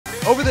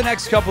Over the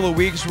next couple of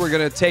weeks, we're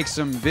going to take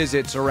some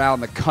visits around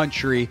the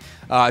country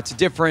to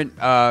different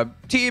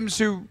teams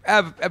who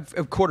have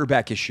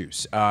quarterback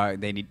issues.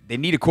 They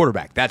need a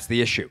quarterback. That's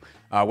the issue.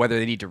 Whether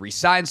they need to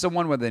re-sign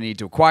someone, whether they need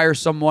to acquire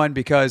someone,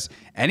 because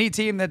any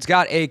team that's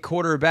got a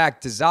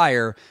quarterback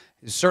desire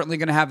is certainly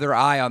going to have their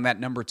eye on that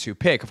number 2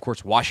 pick. Of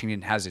course,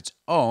 Washington has its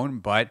own,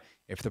 but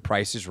if the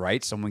price is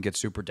right, someone gets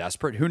super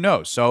desperate, who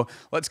knows? So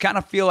let's kind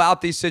of feel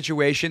out these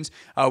situations.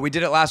 We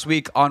did it last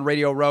week on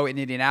Radio Row in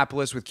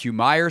Indianapolis with Q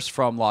Myers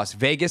from Las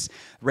Vegas.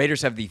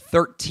 Raiders have the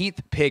 13th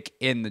pick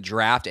in the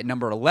draft. At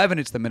number 11,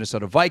 it's the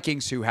Minnesota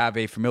Vikings, who have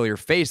a familiar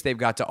face they've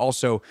got to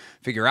also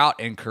figure out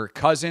in Kirk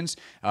Cousins.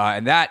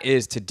 And that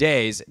is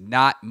today's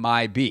Not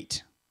My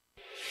Beat.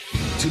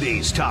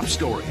 Today's top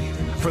story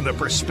from the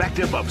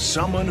perspective of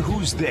someone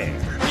who's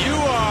there. You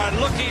are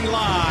looking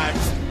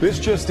live. This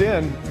just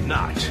in.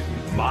 Not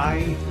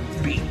My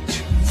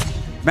Beat.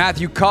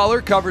 Matthew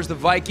Coller covers the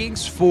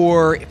Vikings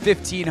for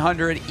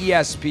 1500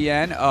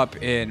 ESPN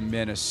up in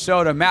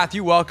Minnesota.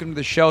 Matthew, welcome to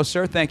the show,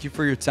 sir. Thank you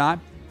for your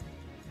time.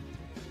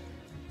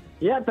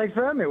 Yeah, thanks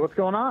for having me. What's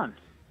going on?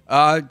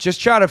 Just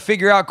trying to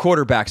figure out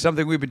quarterback,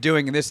 something we've been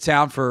doing in this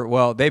town for,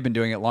 well, they've been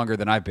doing it longer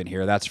than I've been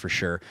here, that's for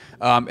sure.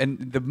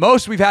 And the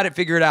most we've had it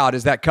figured out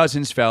is that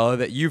Cousins fella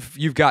that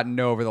you've gotten to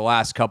know over the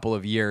last couple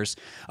of years.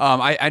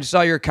 I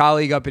saw your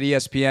colleague up at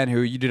ESPN who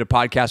you did a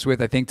podcast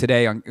with, I think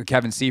today, on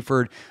Kevin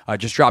Seifert,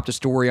 just dropped a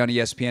story on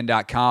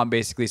ESPN.com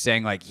basically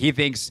saying like he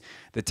thinks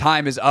the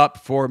time is up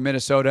for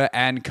Minnesota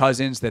and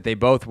Cousins, that they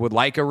both would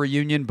like a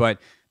reunion,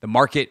 but the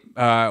market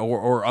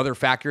or other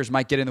factors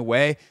might get in the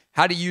way.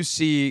 How do you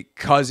see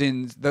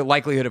Cousins, the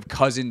likelihood of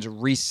Cousins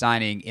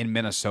re-signing in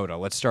Minnesota?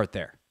 Let's start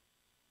there.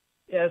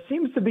 Yeah, it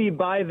seems to be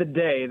by the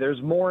day.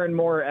 There's more and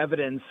more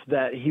evidence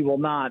that he will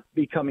not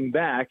be coming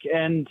back.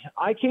 And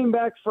I came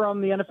back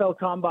from the NFL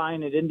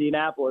Combine at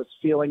Indianapolis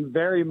feeling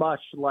very much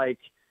like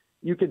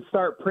you could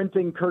start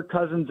printing Kirk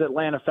Cousins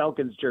Atlanta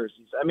Falcons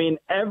jerseys. I mean,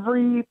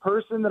 every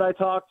person that I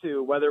talked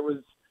to, whether it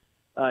was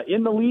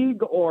in the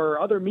league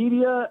or other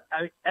media,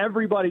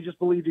 everybody just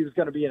believed he was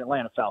going to be an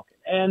Atlanta Falcon.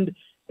 And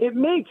it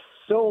makes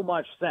so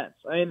much sense.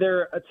 I mean,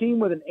 they're a team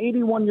with an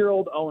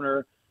 81-year-old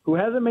owner who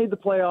hasn't made the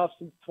playoffs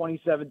since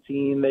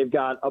 2017. They've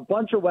got a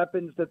bunch of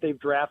weapons that they've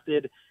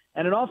drafted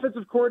and an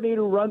offensive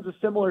coordinator who runs a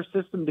similar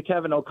system to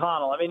Kevin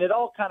O'Connell. I mean, it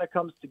all kind of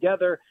comes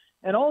together.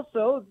 And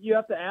also, you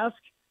have to ask,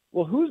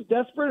 well, who's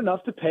desperate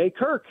enough to pay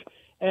Kirk?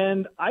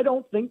 And I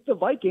don't think the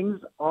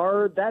Vikings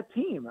are that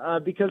team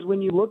because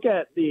when you look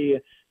at the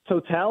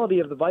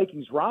totality of the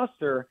Vikings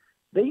roster,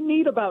 they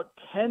need about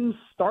 10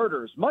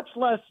 starters, much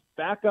less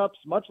backups,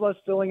 much less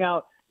filling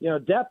out,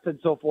 depth and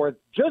so forth,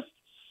 just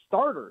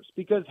starters,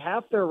 because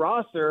half their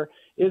roster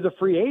is a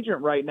free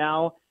agent right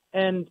now.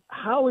 And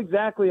how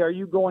exactly are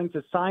you going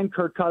to sign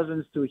Kirk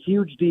Cousins to a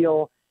huge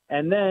deal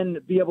and then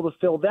be able to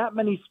fill that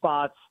many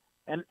spots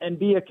and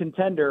be a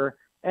contender?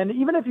 And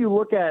even if you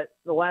look at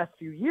the last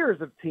few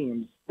years of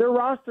teams, their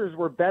rosters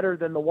were better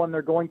than the one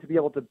they're going to be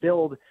able to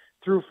build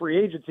through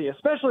free agency,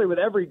 especially with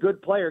every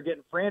good player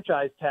getting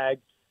franchise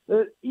tagged.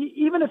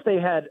 Even if they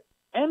had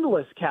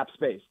endless cap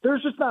space,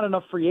 there's just not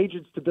enough free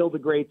agents to build a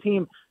great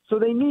team. So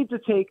they need to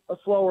take a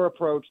slower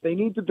approach. They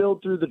need to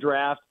build through the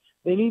draft.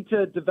 They need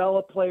to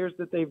develop players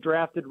that they've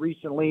drafted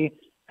recently.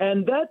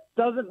 And that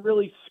doesn't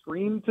really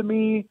scream to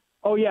me,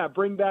 oh, yeah,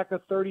 bring back a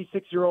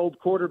 36-year-old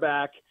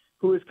quarterback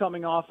who is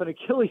coming off an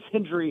Achilles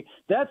injury.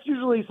 That's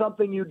usually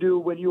something you do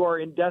when you are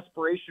in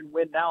desperation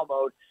win-now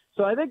mode.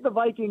 So I think the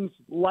Vikings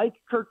like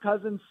Kirk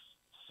Cousins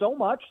so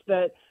much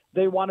that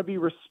they want to be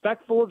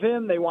respectful of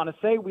him. They want to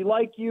say, we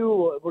like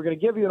you. We're going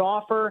to give you an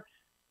offer.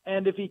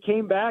 And if he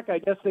came back, I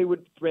guess they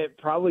would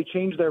probably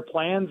change their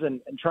plans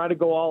and try to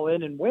go all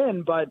in and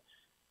win. But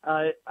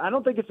I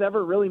don't think it's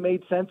ever really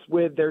made sense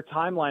with their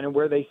timeline and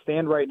where they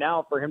stand right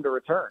now for him to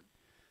return.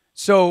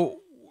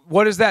 So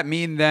what does that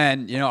mean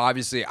then?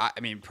 Obviously, I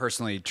mean,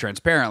 personally,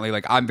 transparently,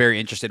 like I'm very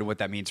interested in what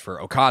that means for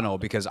O'Connell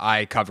because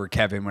I covered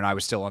Kevin when I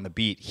was still on the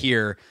beat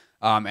here.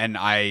 And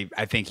I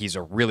think he's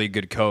a really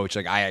good coach.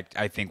 Like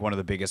I think one of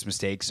the biggest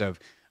mistakes of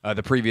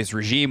the previous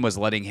regime was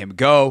letting him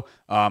go.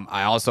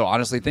 I also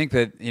honestly think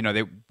that,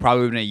 they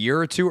probably been a year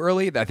or two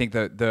early. I think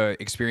the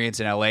experience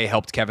in LA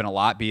helped Kevin a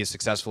lot be as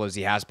successful as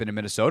he has been in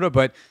Minnesota,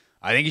 but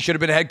I think he should have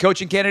been a head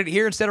coaching candidate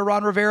here instead of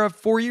Ron Rivera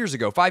 5 years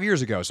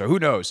ago. So who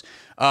knows?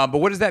 But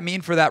what does that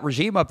mean for that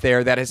regime up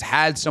there that has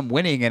had some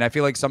winning? And I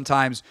feel like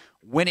sometimes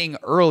winning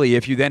early,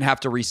 if you then have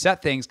to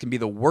reset things, can be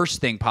the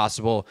worst thing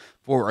possible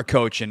for a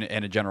coach and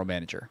a general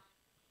manager.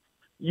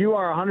 You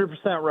are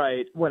 100%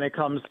 right when it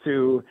comes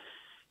to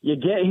you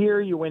get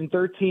here, you win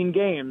 13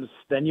 games,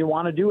 then you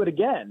want to do it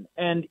again.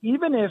 And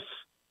even if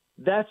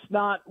that's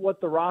not what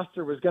the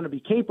roster was going to be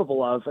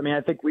capable of, I mean,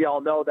 I think we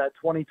all know that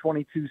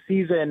 2022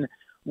 season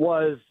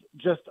was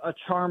just a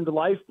charmed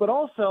life, but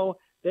also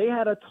they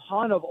had a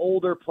ton of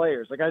older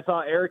players. Like I saw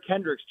Eric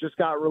Hendricks just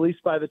got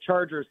released by the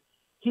Chargers.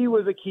 He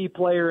was a key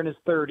player in his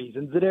 30s.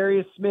 And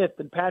Zadarius Smith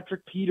and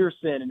Patrick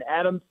Peterson and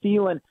Adam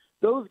Thielen,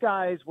 those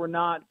guys were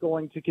not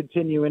going to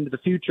continue into the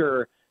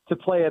future to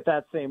play at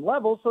that same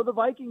level. So the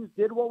Vikings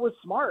did what was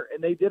smart,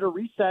 and they did a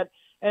reset.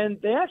 And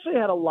they actually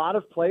had a lot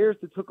of players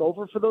that took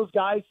over for those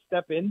guys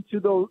step into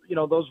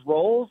those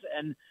roles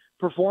and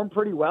perform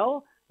pretty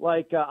well.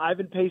 Like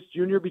Ivan Pace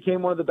Jr.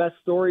 became one of the best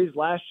stories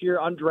last year,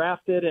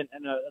 undrafted and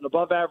an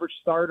above-average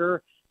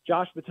starter.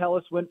 Josh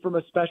Metellus went from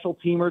a special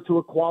teamer to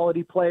a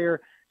quality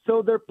player.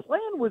 So their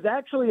plan was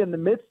actually in the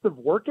midst of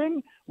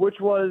working, which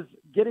was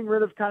getting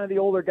rid of kind of the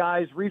older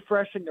guys,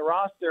 refreshing the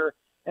roster,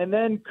 and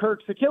then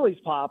Kirk's Achilles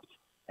popped.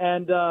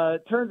 And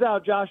turns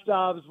out Josh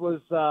Dobbs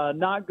was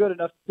not good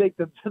enough to take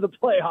them to the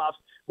playoffs,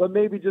 but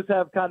maybe just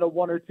have kind of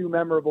one or two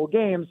memorable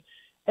games.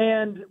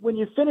 And when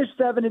you finish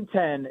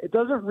 7-10, it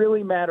doesn't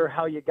really matter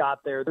how you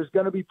got there. There's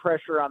going to be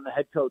pressure on the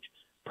head coach.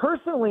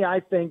 Personally, I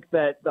think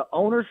that the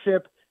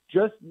ownership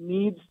just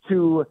needs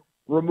to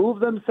remove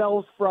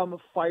themselves from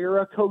fire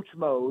a coach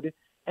mode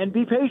and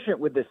be patient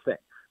with this thing.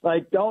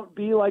 Like, don't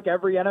be like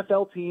every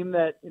NFL team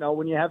that,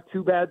 when you have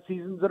 2 bad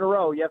seasons in a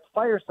row, you have to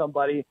fire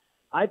somebody.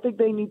 I think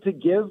they need to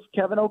give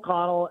Kevin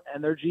O'Connell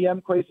and their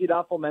GM Kwesi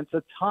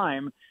Adofo-Mensah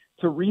time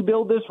to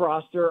rebuild this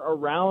roster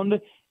around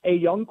a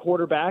young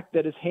quarterback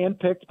that is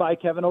handpicked by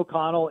Kevin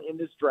O'Connell in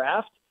this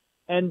draft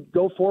and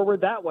go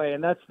forward that way.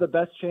 And that's the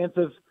best chance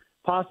of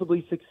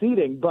possibly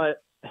succeeding.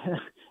 But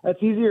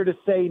that's easier to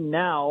say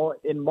now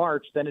in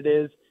March than it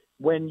is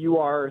when you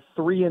are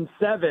 3-7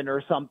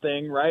 or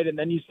something, right? And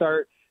then you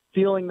start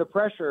feeling the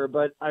pressure.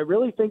 But I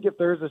really think if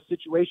there's a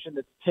situation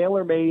that's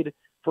tailor-made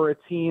for a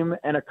team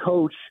and a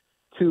coach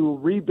to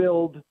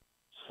rebuild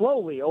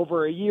slowly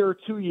over a year,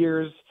 2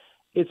 years,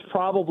 it's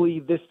probably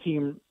this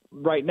team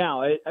right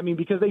now. I mean,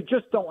 because they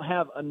just don't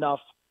have enough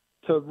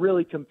to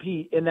really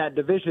compete in that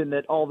division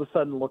that all of a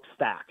sudden looks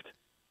stacked.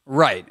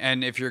 Right.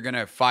 And if you're going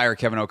to fire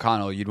Kevin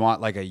O'Connell, you'd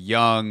want like a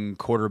young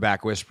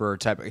quarterback whisperer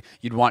type.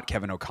 You'd want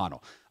Kevin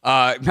O'Connell.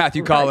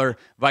 Matthew Coller,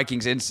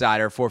 Vikings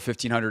Insider for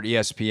 1500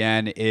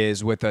 ESPN,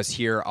 is with us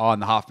here on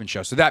the Hoffman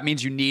Show. So that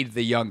means you need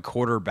the young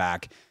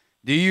quarterback.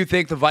 Do you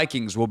think the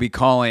Vikings will be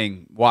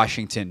calling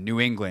Washington, New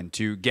England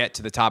to get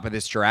to the top of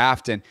this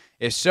draft? And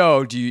if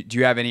so, do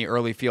you have any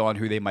early feel on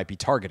who they might be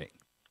targeting?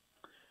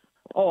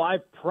 Oh, I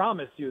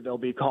promise you they'll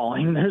be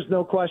calling. There's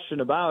no question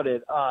about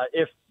it,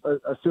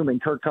 assuming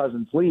Kirk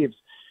Cousins leaves.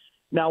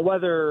 Now,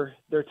 whether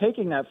they're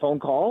taking that phone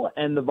call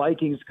and the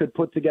Vikings could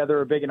put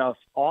together a big enough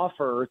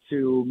offer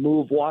to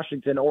move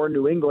Washington or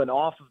New England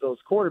off of those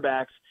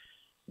quarterbacks,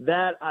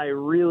 that I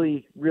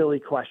really, really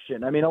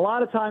question. I mean, a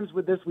lot of times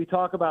with this, we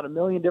talk about a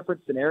million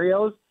different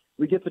scenarios.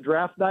 We get to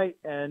draft night,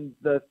 and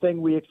the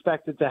thing we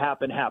expected to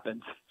happen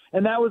happens.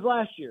 And that was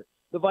last year.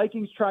 The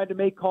Vikings tried to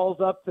make calls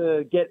up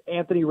to get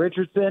Anthony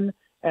Richardson,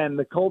 and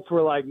the Colts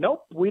were like,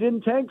 nope, we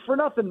didn't tank for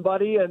nothing,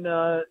 buddy. And,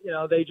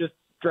 they just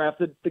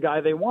drafted the guy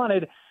they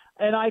wanted.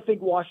 And I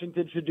think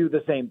Washington should do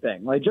the same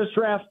thing. Like, just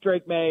draft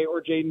Drake Maye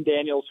or Jaden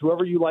Daniels,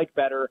 whoever you like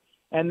better,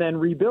 and then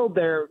rebuild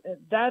there.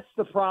 That's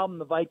the problem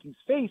the Vikings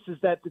face, is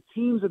that the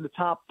teams in the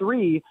top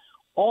 3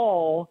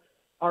 all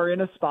are in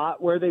a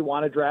spot where they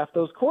want to draft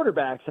those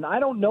quarterbacks. And I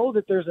don't know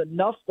that there's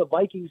enough the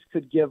Vikings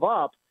could give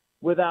up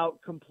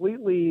without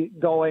completely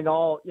going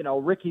all,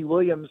 Ricky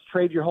Williams,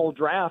 trade your whole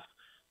draft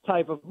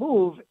type of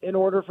move in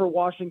order for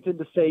Washington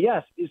to say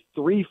yes. Is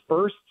 3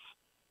 firsts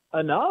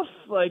enough?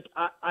 Like,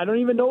 I don't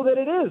even know that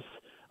it is,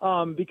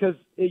 because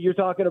you're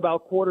talking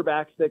about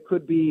quarterbacks that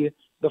could be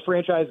the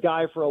franchise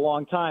guy for a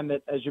long time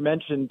that, as you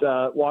mentioned,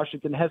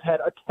 Washington has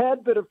had a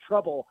tad bit of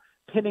trouble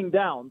pinning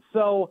down.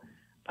 So,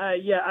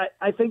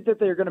 I think that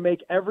they're going to make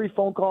every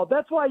phone call.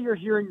 That's why you're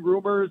hearing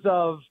rumors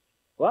of,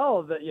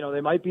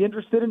 they might be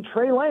interested in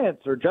Trey Lance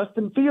or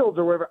Justin Fields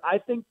or whatever. I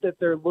think that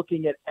they're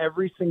looking at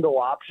every single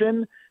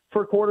option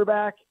for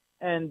quarterback,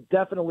 and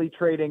definitely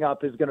trading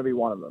up is going to be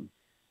one of them.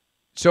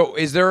 So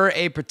is there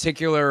a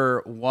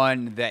particular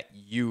one that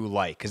you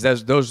like?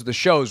 Because those are the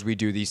shows we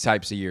do these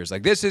types of years.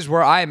 Like, this is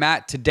where I'm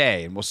at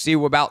today, and we'll see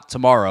about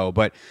tomorrow.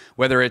 But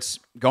whether it's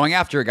going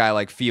after a guy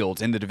like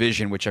Fields in the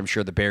division, which I'm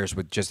sure the Bears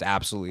would just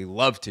absolutely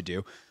love to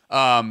do,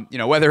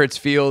 whether it's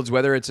Fields,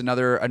 whether it's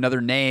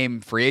another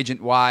name, free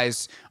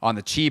agent-wise, on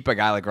the cheap, a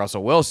guy like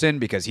Russell Wilson,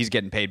 because he's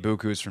getting paid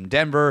bukus from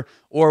Denver,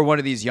 or one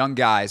of these young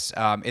guys,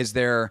 is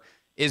there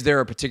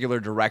a particular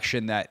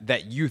direction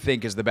that you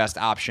think is the best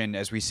option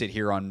as we sit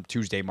here on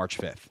Tuesday, March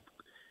 5th?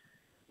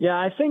 Yeah,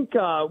 I think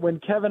when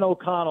Kevin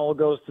O'Connell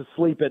goes to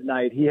sleep at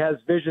night, he has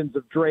visions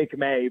of Drake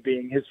Maye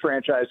being his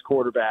franchise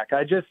quarterback.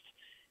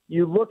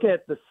 You look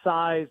at the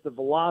size, the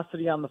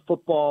velocity on the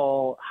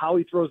football, how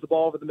he throws the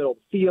ball over the middle of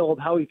the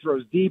field, how he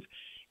throws deep.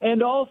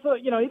 And also,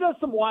 he does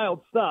some wild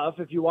stuff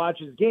if you watch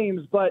his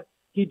games, but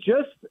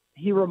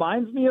he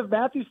reminds me of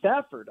Matthew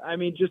Stafford. I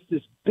mean, just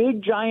this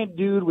big, giant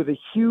dude with a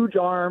huge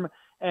arm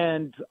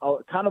and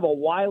kind of a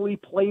wily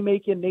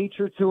playmaking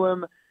nature to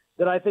him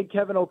that I think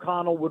Kevin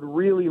O'Connell would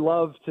really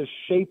love to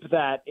shape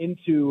that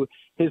into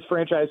his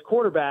franchise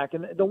quarterback.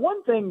 And the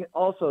one thing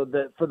also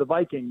that for the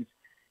Vikings,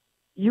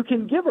 you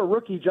can give a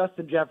rookie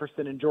Justin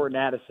Jefferson and Jordan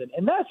Addison,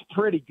 and that's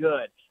pretty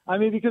good. I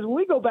mean, because when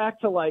we go back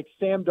to like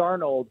Sam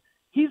Darnold,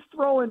 he's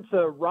throwing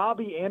to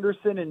Robbie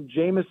Anderson and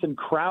Jamison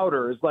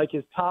Crowder as like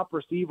his top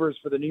receivers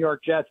for the New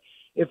York Jets.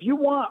 if you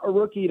want a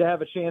rookie to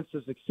have a chance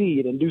to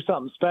succeed and do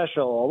something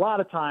special, a lot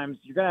of times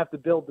you're going to have to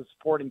build the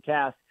supporting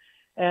cast.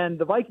 And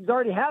the Vikings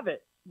already have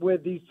it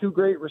with these two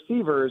great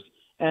receivers.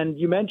 And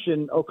you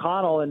mentioned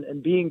O'Connell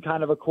and being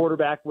kind of a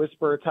quarterback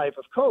whisperer type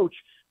of coach,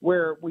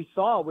 where we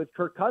saw with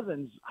Kirk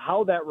Cousins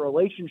how that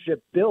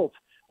relationship built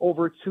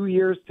over 2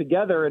 years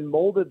together and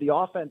molded the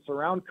offense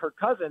around Kirk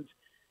Cousins.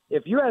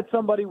 If you had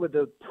somebody with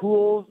the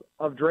tools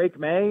of Drake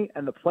Maye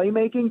and the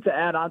playmaking to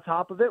add on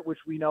top of it, which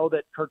we know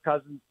that Kirk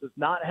Cousins does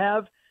not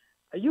have,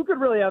 you could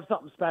really have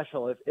something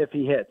special if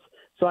he hits.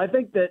 So I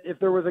think that if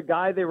there was a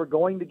guy they were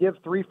going to give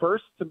 3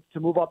 firsts to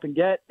move up and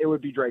get, it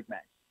would be Drake Maye.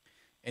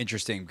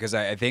 Interesting, because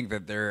I think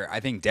that I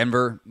think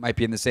Denver might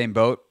be in the same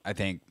boat. I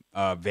think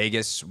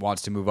Vegas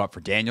wants to move up for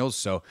Daniels,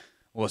 so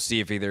we'll see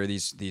if either of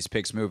these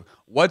picks move.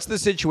 What's the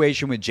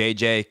situation with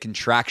JJ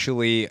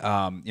contractually?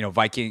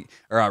 Viking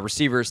or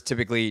receivers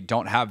typically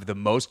don't have the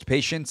most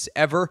patience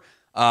ever.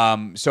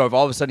 So if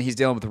all of a sudden he's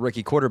dealing with a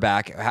rookie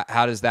quarterback,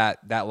 how does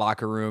that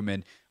locker room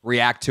and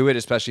react to it?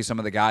 Especially some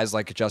of the guys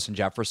like Justin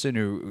Jefferson,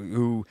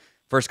 who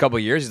first couple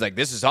of years he's like,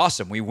 "This is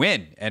awesome, we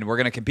win, and we're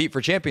going to compete for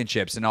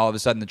championships," and all of a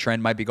sudden the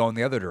trend might be going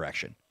the other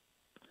direction.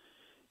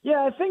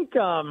 Yeah, I think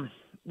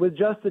with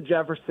Justin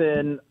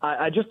Jefferson,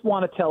 I just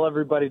want to tell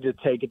everybody to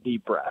take a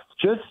deep breath.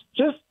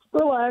 Just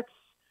relax.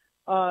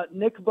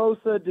 Nick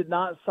Bosa did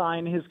not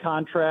sign his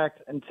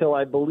contract until,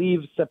 I believe,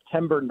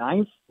 September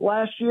 9th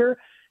last year,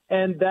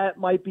 and that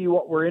might be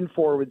what we're in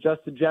for with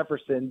Justin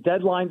Jefferson.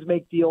 Deadlines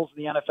make deals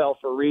in the NFL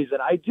for a reason.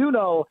 I do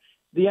know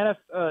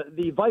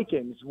the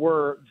Vikings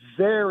were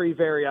very,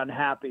 very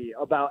unhappy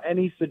about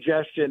any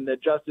suggestion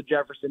that Justin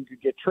Jefferson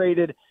could get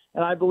traded,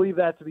 and I believe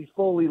that to be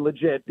fully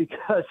legit,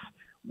 because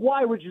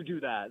why would you do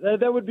that?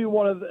 That would be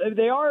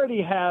they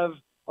already have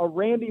a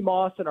Randy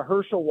Moss and a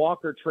Herschel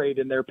Walker trade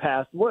in their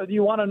past. What, do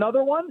you want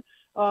another one?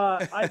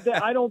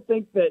 I don't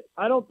think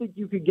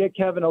you could get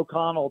Kevin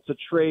O'Connell to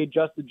trade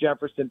Justin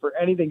Jefferson for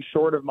anything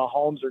short of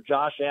Mahomes or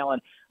Josh Allen.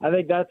 I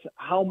think that's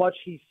how much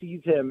he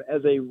sees him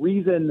as a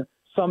reason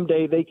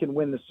someday they can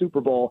win the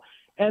Super Bowl,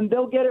 and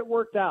they'll get it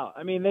worked out.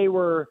 I mean, they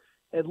were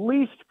at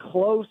least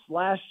close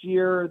last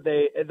year.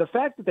 The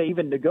fact that they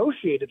even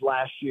negotiated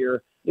last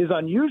year is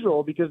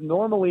unusual, because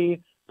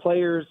normally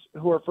players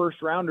who are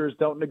first rounders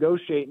don't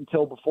negotiate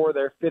until before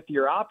their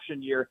 5th-year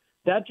option year.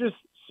 That just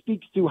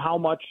speaks to how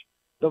much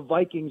the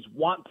Vikings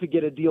want to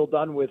get a deal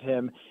done with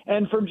him.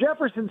 And from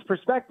Jefferson's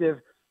perspective,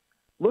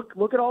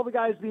 look at all the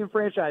guys being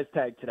franchise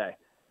tagged today.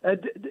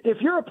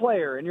 If you're a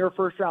player and you're a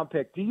first-round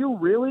pick, do you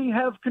really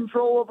have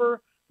control over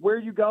where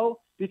you go?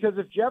 Because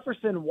if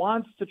Jefferson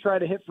wants to try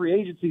to hit free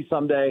agency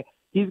someday,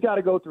 he's got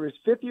to go through his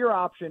 5th-year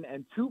option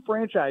and 2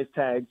 franchise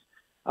tags.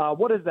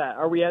 What is that?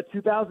 Are we at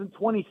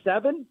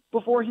 2027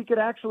 before he could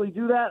actually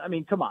do that? I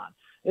mean, come on.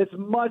 It's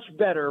much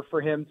better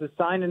for him to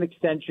sign an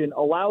extension,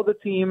 allow the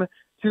team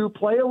to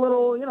play a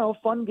little,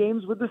 fun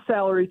games with the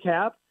salary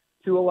cap,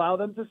 to allow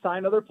them to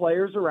sign other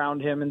players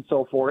around him and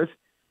so forth,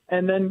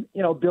 and then,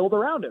 build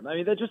around him. I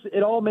mean,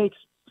 it all makes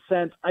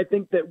sense. I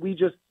think that we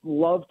just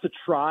love to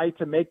try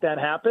to make that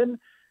happen.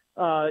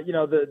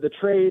 The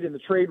trade and the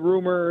trade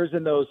rumors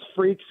and those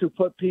freaks who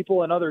put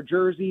people in other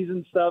jerseys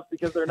and stuff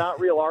because they're not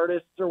real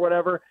artists or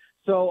whatever.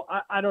 So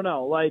I don't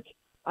know.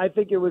 I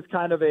think it was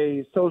kind of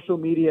a social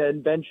media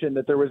invention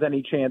that there was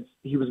any chance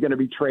he was going to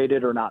be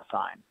traded or not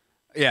signed.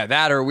 Yeah,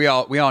 that, or we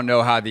all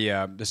know how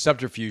the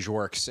subterfuge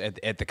works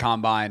at the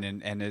combine,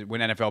 and when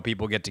NFL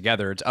people get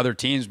together, it's other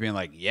teams being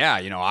like, yeah,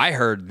 I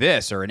heard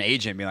this, or an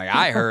agent being like,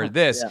 I heard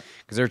this,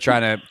 because they're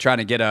trying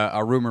to get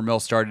a rumor mill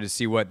started to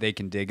see what they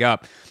can dig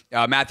up.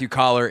 Matthew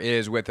Coller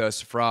is with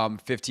us from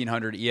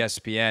 1500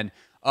 ESPN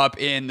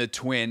up in the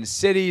Twin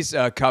Cities,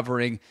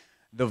 covering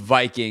the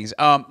Vikings.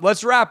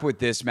 Let's wrap with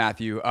this,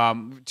 Matthew,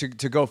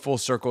 to go full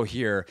circle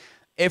here.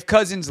 If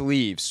Cousins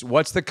leaves,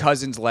 what's the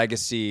Cousins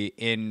legacy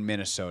in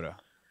Minnesota?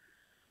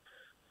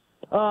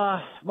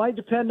 Might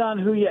depend on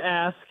who you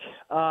ask.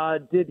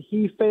 Did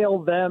he fail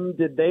them?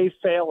 Did they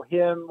fail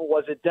him?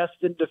 Was it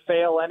destined to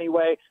fail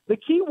anyway? The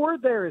key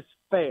word there is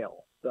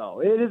fail,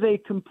 though. It is a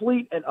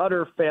complete and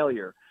utter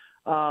failure.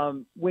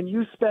 When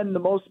you spend the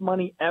most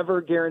money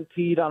ever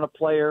guaranteed on a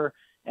player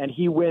and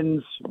he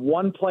wins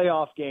one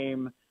playoff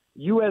game,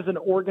 you as an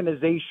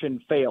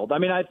organization failed. I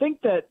mean, I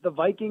think that the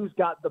Vikings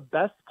got the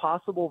best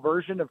possible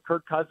version of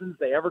Kirk Cousins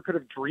they ever could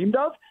have dreamed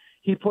of.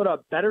 He put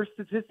up better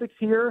statistics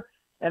here.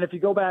 And if you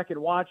go back and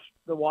watch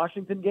the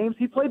Washington games,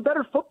 he played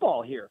better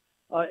football here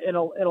in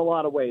a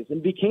lot of ways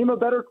and became a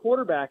better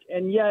quarterback.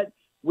 And yet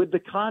with the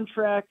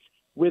contract,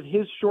 with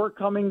his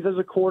shortcomings as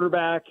a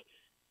quarterback,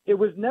 it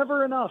was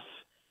never enough.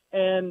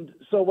 And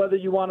so whether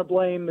you want to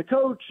blame the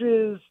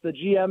coaches, the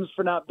GMs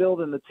for not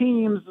building the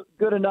teams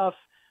good enough,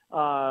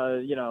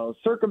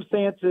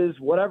 circumstances,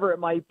 whatever it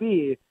might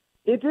be,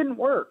 it didn't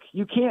work.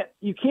 You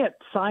can't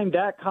sign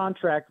that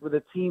contract with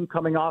a team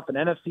coming off an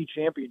NFC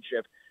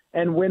championship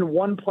and win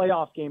one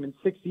playoff game in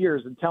 6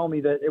 years and tell me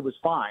that it was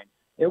fine.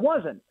 It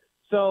wasn't.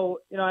 So,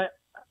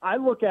 I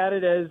look at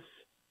it as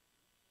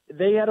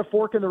they had a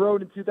fork in the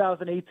road in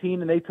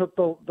 2018 and they took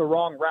the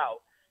wrong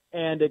route.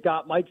 and it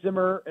got Mike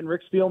Zimmer and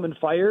Rick Spielman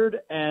fired,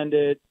 and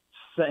it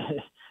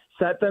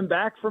set them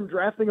back from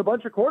drafting a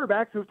bunch of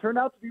quarterbacks who've turned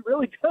out to be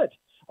really good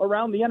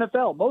around the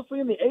NFL, mostly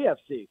in the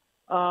AFC.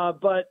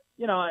 But,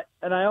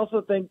 and I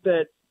also think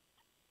that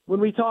when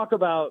we talk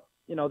about,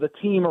 the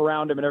team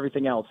around him and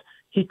everything else,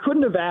 he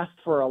couldn't have asked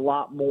for a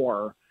lot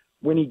more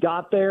when he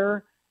got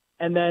there.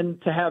 And then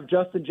to have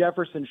Justin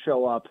Jefferson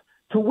show up,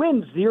 to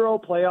win 0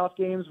 playoff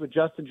games with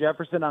Justin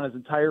Jefferson on his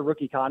entire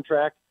rookie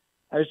contract,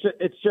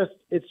 it's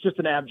just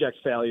an abject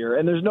failure.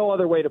 And there's no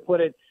other way to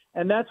put it.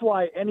 And that's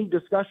why any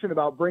discussion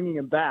about bringing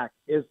him back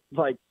is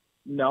like,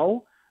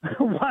 no,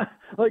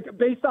 like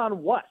based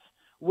on what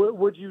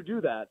would you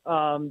do that?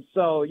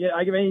 So yeah,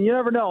 I mean, you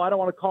never know. I don't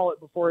want to call it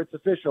before it's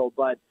official,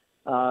 but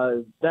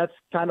that's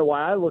kind of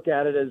why I look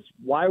at it as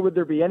why would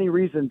there be any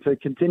reason to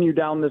continue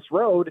down this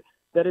road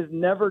that has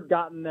never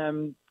gotten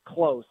them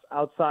close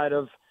outside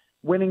of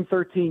winning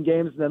 13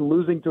 games and then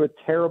losing to a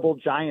terrible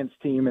Giants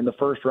team in the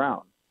first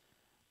round.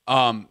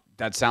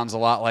 That sounds a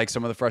lot like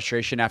some of the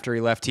frustration after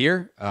he left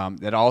here.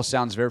 That all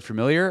sounds very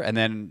familiar. And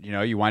then,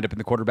 you wind up in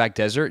the quarterback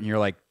desert and you're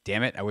like,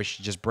 damn it, I wish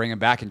you'd just bring him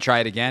back and try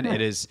it again.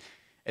 Yeah.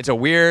 It's a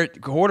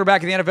weird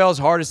quarterback in the NFL is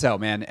hard as hell,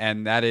 man.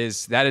 And that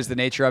is the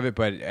nature of it.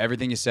 But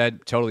everything you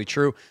said, totally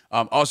true.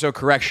 Also,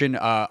 correction,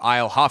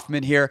 Isle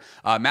Hoffman here.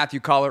 Matthew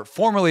Coller,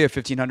 formerly of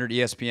 1500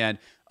 ESPN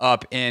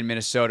up in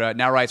Minnesota,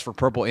 now writes for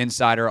Purple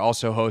Insider,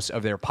 also hosts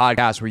of their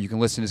podcast where you can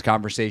listen to his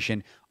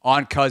conversation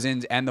on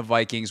Cousins and the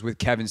Vikings with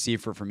Kevin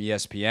Seifert from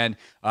ESPN,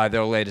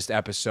 their latest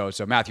episode.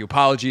 So, Matthew,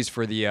 apologies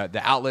for the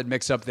outlet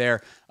mix-up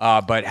there,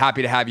 but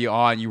happy to have you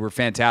on. You were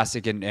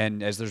fantastic,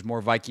 and as there's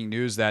more Viking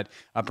news that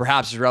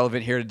perhaps is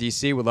relevant here to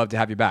D.C., we'd love to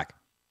have you back.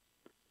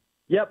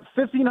 Yep,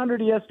 1500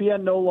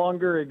 ESPN no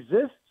longer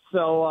exists.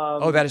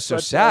 So, that is so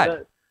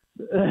sad.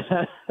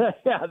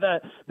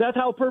 That's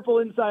how Purple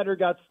Insider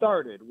got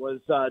started, was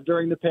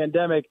during the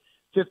pandemic.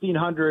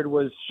 1500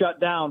 was shut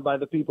down by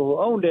the people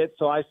who owned it,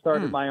 so I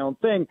started my own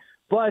thing.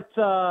 But,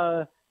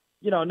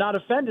 not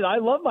offended. I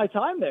love my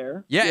time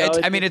there. Yeah,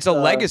 it's a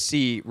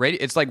legacy radio.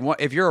 It's like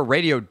if you're a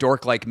radio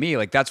dork like me,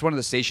 like that's one of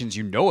the stations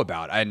you know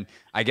about. And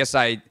I guess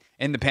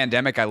in the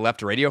pandemic, I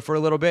left radio for a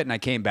little bit, and I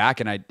came back,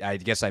 and I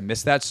guess I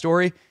missed that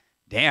story.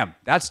 Damn,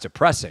 that's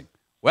depressing.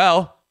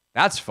 Well,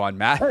 that's fun,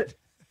 Matt.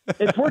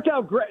 It's worked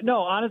out great. No,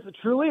 honestly,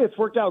 truly, it's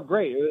worked out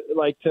great.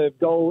 Like to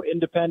go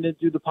independent,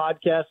 do the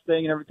podcast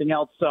thing and everything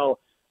else. So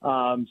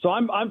I'm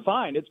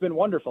fine. It's been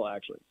wonderful,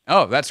 actually.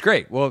 Oh, that's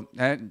great. Well,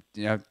 I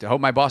hope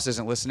my boss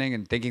isn't listening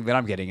and thinking that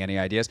I'm getting any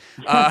ideas.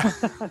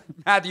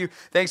 Matthew,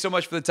 thanks so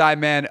much for the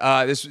time, man.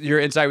 Your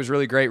insight was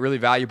really great, really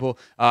valuable.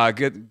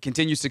 Good,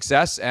 continued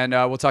success, and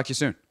we'll talk to you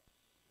soon.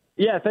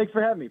 Yeah, thanks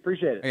for having me.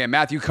 Appreciate it. Again,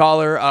 Matthew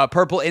Coller,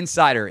 Purple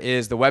Insider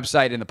is the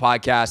website and the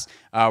podcast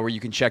where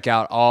you can check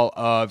out all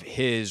of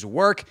his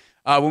work.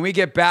 When we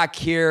get back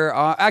here,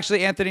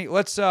 actually, Anthony,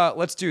 let's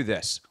do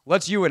this.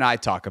 Let's you and I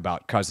talk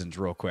about Cousins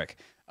real quick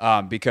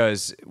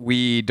because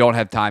we don't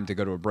have time to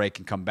go to a break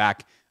and come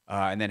back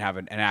and then have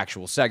an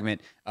actual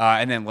segment.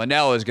 And then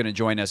Linnell is going to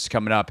join us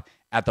coming up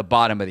at the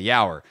bottom of the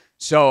hour.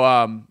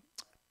 So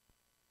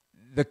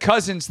the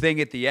Cousins thing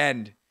at the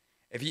end.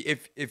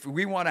 If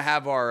we want to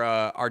have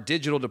our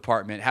digital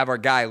department, have our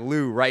guy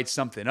Lou write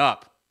something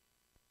up,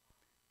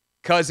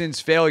 Cousins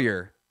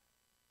failure,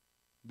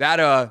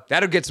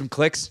 that'll get some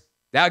clicks,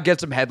 that'll get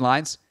some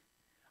headlines.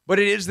 But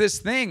it is this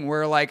thing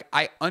where like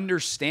I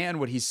understand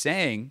what he's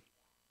saying,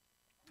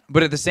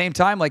 but at the same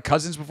time, like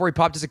Cousins before he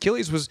popped his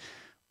Achilles was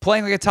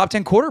playing like a top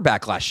 10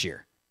 quarterback last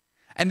year,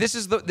 and this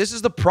is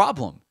the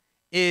problem.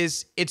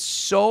 Is it's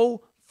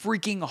so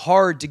freaking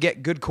hard to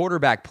get good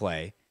quarterback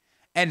play.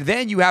 And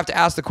then you have to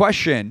ask the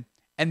question,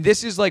 and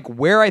this is like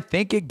where I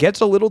think it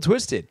gets a little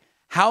twisted.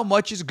 How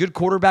much is good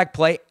quarterback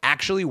play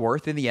actually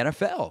worth in the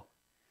NFL?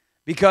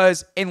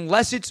 Because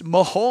unless it's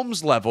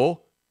Mahomes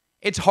level,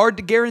 it's hard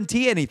to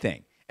guarantee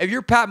anything. If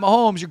you're Pat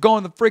Mahomes, you're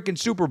going to the freaking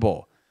Super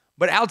Bowl.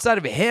 But outside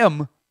of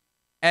him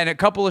and a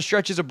couple of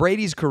stretches of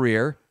Brady's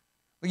career,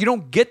 you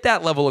don't get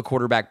that level of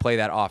quarterback play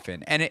that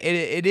often. And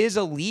it is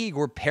a league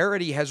where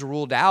parity has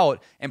ruled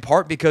out, in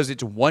part because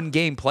it's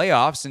one-game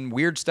playoffs and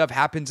weird stuff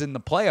happens in the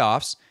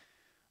playoffs.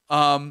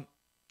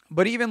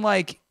 But even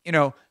like,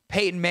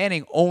 Peyton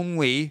Manning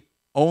only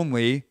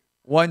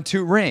won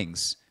 2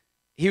 rings.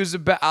 He was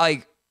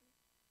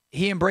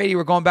he and Brady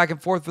were going back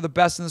and forth for the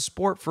best in the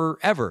sport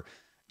forever.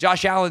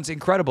 Josh Allen's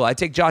incredible. I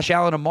take Josh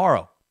Allen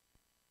tomorrow.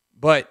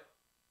 But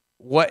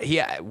what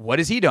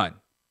has he done?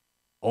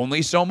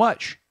 Only so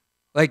much.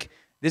 Like,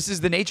 this is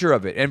the nature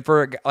of it. And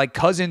for, like,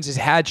 Cousins has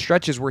had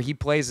stretches where he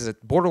plays as a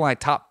borderline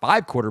top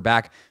 5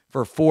 quarterback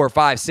for 4,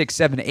 5, 6,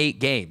 7, 8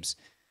 games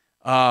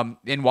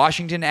in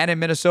Washington and in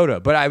Minnesota.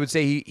 But I would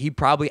say he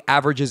probably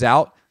averages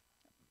out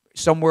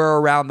somewhere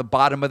around the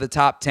bottom of the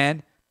top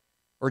 10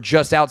 or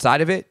just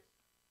outside of it.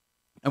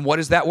 And what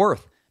is that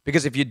worth?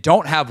 Because if you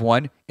don't have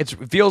one, it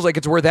feels like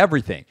it's worth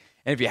everything.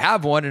 And if you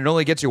have one and it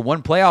only gets you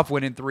 1 playoff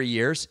win in 3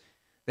 years,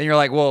 then you're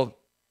like, well,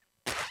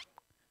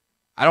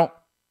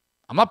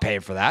 I'm not paying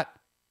for that.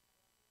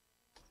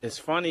 It's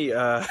funny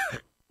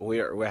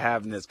we're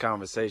having this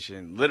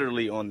conversation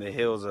literally on the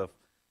heels of,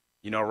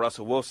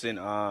 Russell Wilson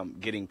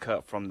getting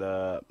cut from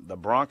the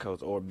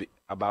Broncos or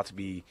about to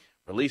be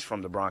released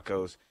from the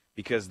Broncos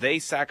because they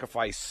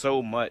sacrificed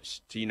so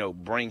much to,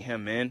 bring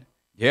him in.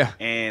 Yeah.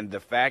 And the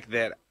fact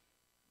that,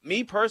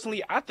 me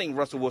personally, I think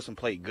Russell Wilson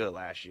played good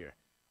last year.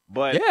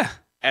 But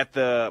at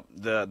the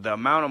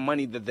amount of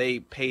money that they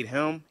paid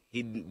him,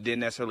 he didn't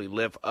necessarily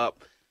live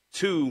up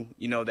to,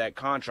 that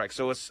contract.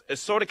 So it's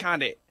sort of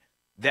kind of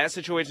that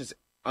situation is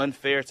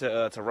unfair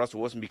to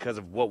Russell Wilson because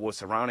of what was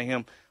surrounding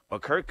him.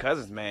 But Kirk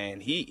Cousins,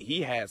 man,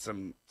 he had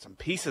some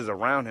pieces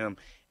around him,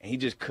 and he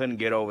just couldn't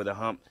get over the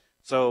hump.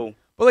 So,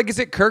 but is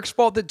it Kirk's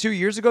fault that 2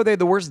 years ago they had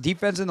the worst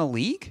defense in the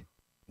league?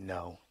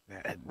 No,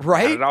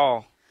 right? Not at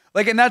all.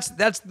 And that's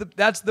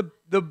the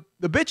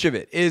bitch of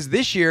it is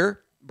this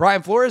year.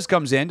 Brian Flores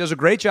comes in, does a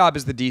great job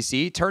as the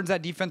DC, turns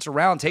that defense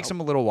around, takes him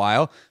a little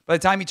while. By the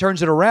time he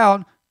turns it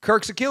around,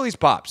 Kirk's Achilles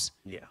pops.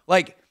 Yeah,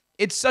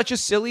 it's such a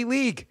silly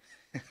league.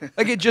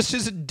 It just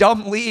is a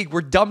dumb league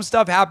where dumb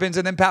stuff happens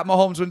and then Pat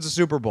Mahomes wins the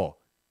Super Bowl.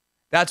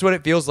 That's what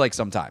it feels like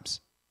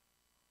sometimes.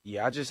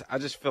 Yeah, I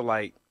just feel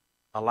like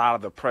a lot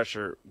of the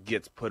pressure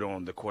gets put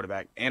on the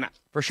quarterback. And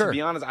for sure, to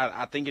be honest,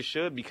 I think it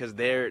should because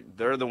they're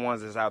the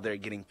ones that's out there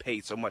getting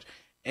paid so much.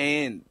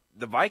 And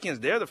the Vikings,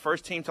 they're the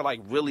first team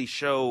to really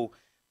show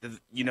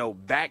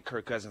back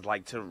Kirk Cousins,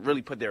 to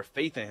really put their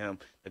faith in him.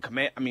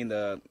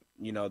 The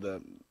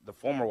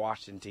former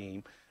Washington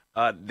team,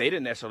 they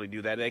didn't necessarily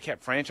do that. They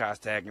kept franchise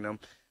tagging him.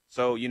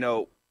 So,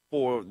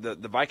 for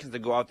the Vikings to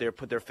go out there,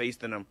 put their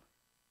faith in him,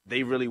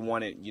 they really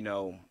wanted,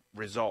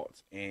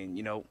 results. And,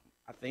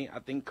 I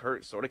think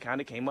Kirk sort of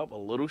kind of came up a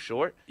little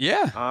short.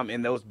 Yeah.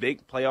 In those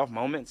big playoff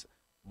moments.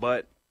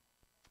 But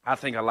I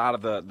think a lot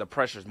of the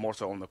pressure is more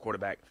so on the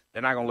quarterback.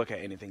 They're not going to look at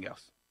anything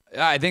else.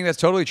 I think that's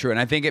totally true. And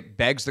I think it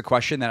begs the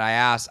question that I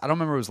asked. I don't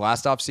remember if it was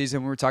last offseason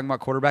when we were talking about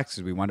quarterbacks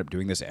because we wound up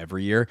doing this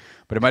every year.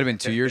 But it might have been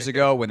 2 years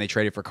ago when they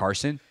traded for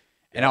Carson.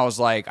 And I was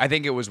like, I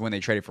think it was when they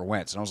traded for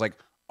Wentz. And I was like,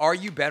 are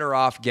you better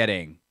off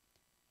getting,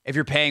 if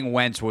you're paying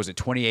Wentz, what was it,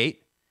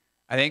 28?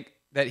 I think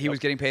that he was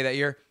getting paid that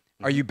year.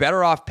 Are you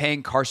better off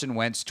paying Carson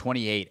Wentz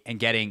 28 and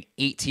getting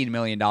 $18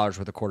 million worth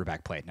of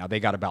quarterback play? Now,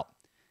 they got about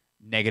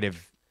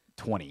negative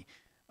 20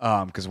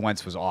 because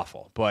Wentz was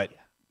awful. But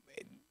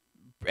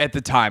at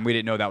the time, we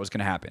didn't know that was going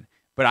to happen.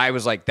 But I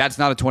was like, that's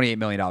not a $28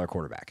 million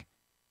quarterback,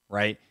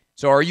 right?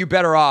 So are you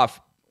better off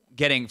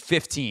getting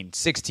 $15,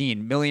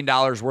 $16 million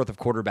worth of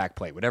quarterback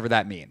play, whatever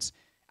that means,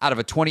 out of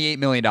a $28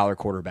 million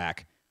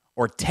quarterback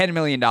or $10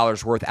 million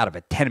worth out of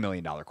a $10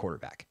 million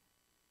quarterback?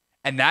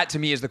 And that, to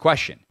me, is the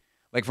question.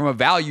 From a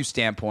value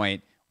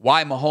standpoint,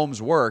 why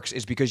Mahomes works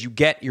is because you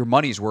get your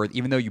money's worth,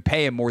 even though you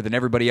pay him more than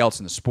everybody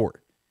else in the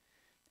sport.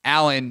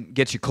 Allen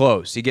gets you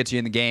close. He gets you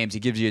in the games. He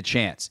gives you a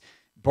chance.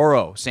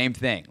 Burrow, same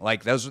thing.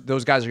 Those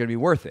guys are going to be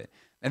worth it.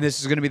 And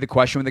this is going to be the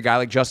question with a guy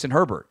like Justin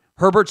Herbert.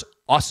 Herbert's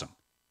awesome.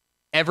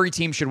 Every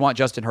team should want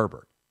Justin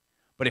Herbert.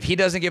 But if he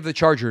doesn't give the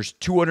Chargers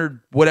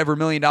 $200 whatever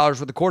million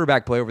worth of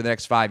quarterback play over the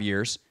next 5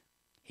 years,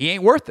 he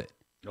ain't worth it.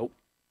 Nope.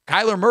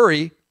 Kyler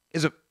Murray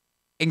is an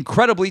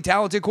incredibly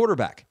talented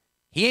quarterback.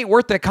 He ain't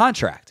worth that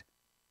contract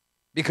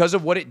because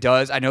of what it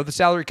does. I know the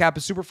salary cap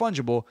is super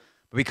fungible,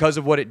 but because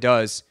of what it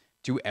does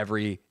to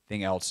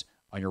everything else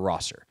on your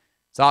roster.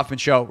 It's the Hoffman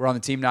Show. We're on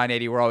the Team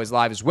 980. We're always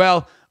live as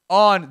well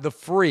on the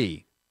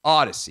free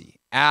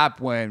Odyssey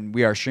app when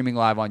we are streaming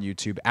live on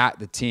YouTube at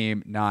the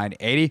Team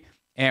 980.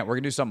 And we're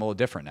going to do something a little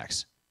different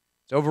next.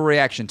 It's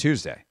Overreaction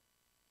Tuesday,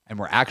 and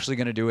we're actually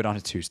going to do it on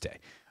a Tuesday.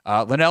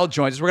 Linnell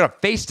joins us. We're going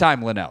to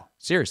FaceTime Linnell.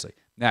 Seriously.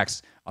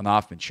 Next on the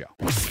Hoffman Show.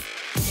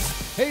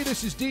 Hey,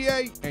 this is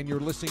DA, and you're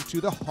listening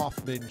to The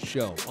Hoffman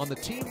Show on the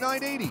Team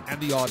 980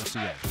 and the Odyssey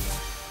app.